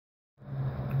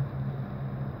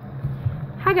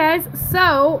Hi guys,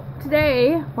 so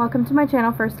today, welcome to my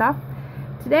channel first off.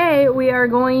 Today we are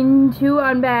going to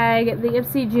unbag the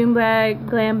Ipsy June bag,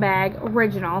 Glam bag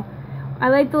original. I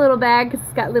like the little bag because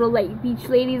it's got little like beach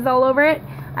ladies all over it.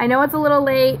 I know it's a little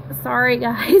late, sorry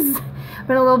guys,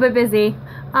 been a little bit busy.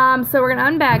 So we're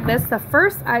gonna unbag this. The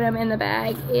first item in the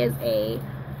bag is a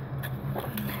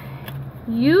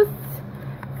Youth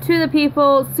to the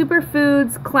People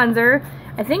Superfoods cleanser.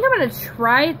 I think I'm gonna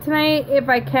try it tonight if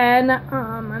I can.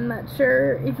 I'm not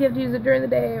sure if you have to use it during the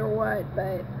day or what,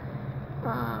 but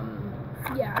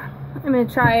yeah, I'm gonna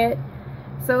try it.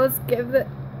 So let's give it.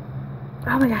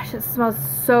 Oh my gosh, it smells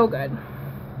so good.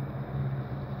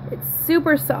 It's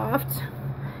super soft.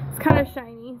 It's kind of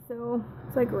shiny, so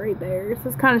it's like right there. So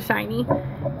it's kind of shiny.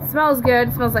 It smells good.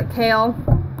 It smells like kale.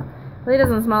 Really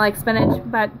doesn't smell like spinach,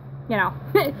 but you know.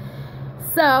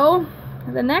 So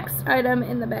the next item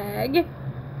in the bag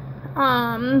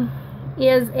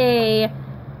is a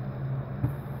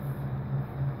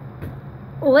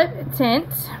lip tint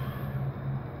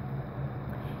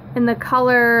in the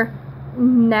color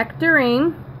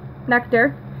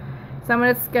Nectar. So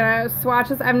I'm just gonna swatch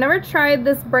this. I've never tried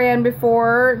this brand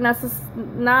before.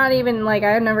 Not even like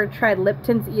I've never tried lip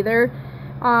tints either.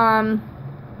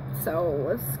 So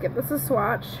let's give this a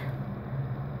swatch.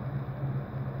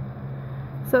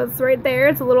 So it's right there.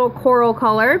 It's a little coral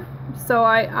color. So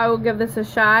I will give this a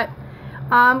shot.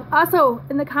 Also,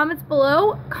 in the comments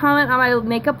below, comment on my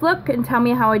makeup look and tell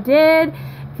me how I did,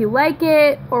 if you like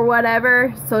it or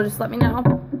whatever. So just let me know.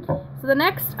 So the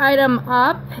next item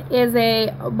up is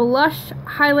a blush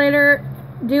highlighter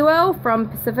duo from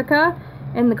Pacifica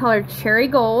in the color Cherry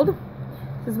Gold.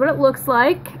 This is what it looks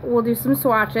like. We'll do some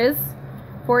swatches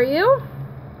for you.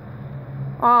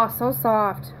 Oh, so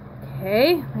soft.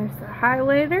 Okay, there's the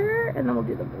highlighter, and then we'll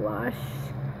do the blush.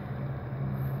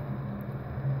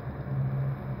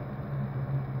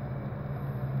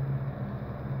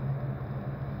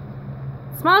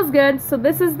 Smells good. So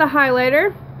this is the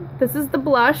highlighter. This is the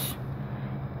blush.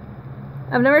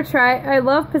 I've never tried. I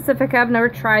love Pacifica. I've never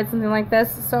tried something like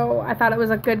this, so I thought it was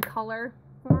a good color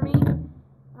for me.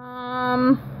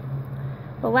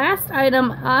 The last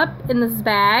item up in this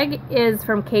bag is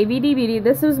from KVD Beauty.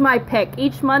 This was my pick.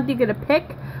 Each month you get a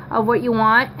pick of what you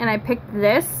want, and I picked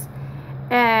this.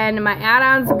 And my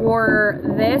add-ons were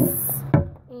this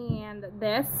and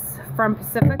this from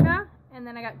Pacifica. And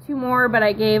then I got two more, but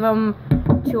I gave them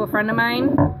to a friend of mine.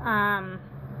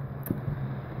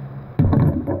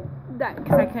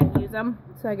 Because I couldn't use them,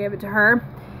 so I gave it to her.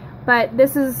 But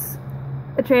this is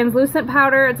a translucent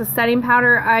powder. It's a setting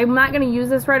powder. I'm not going to use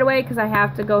this right away because I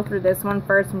have to go through this one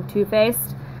first from Too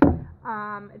Faced.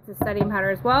 It's a setting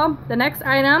powder as well. The next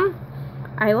item,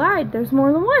 I lied, there's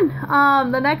more than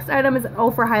one. The next item is an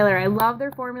Ofra highlighter. I love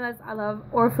their formulas. I love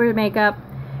Ofra makeup.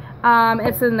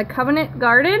 It's in the Covenant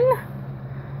Garden.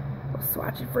 We'll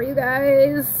swatch it for you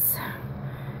guys.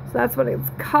 So that's what it's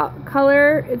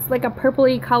color. It's like a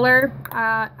purpley color.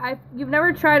 You've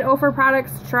never tried Ofra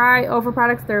products, try Ofra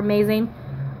products. They're amazing.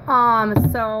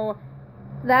 So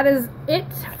that is it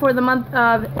for the month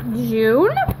of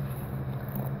June.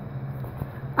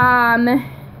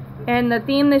 And the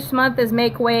theme this month is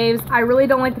Make Waves. I really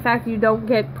don't like the fact that you don't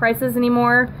get prices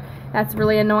anymore. That's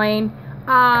really annoying.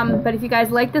 But if you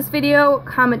guys like this video,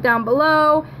 comment down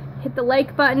below. Hit the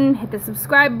like button, hit the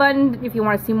subscribe button if you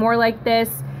want to see more like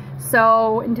this.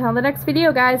 So until the next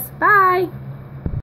video, guys, bye!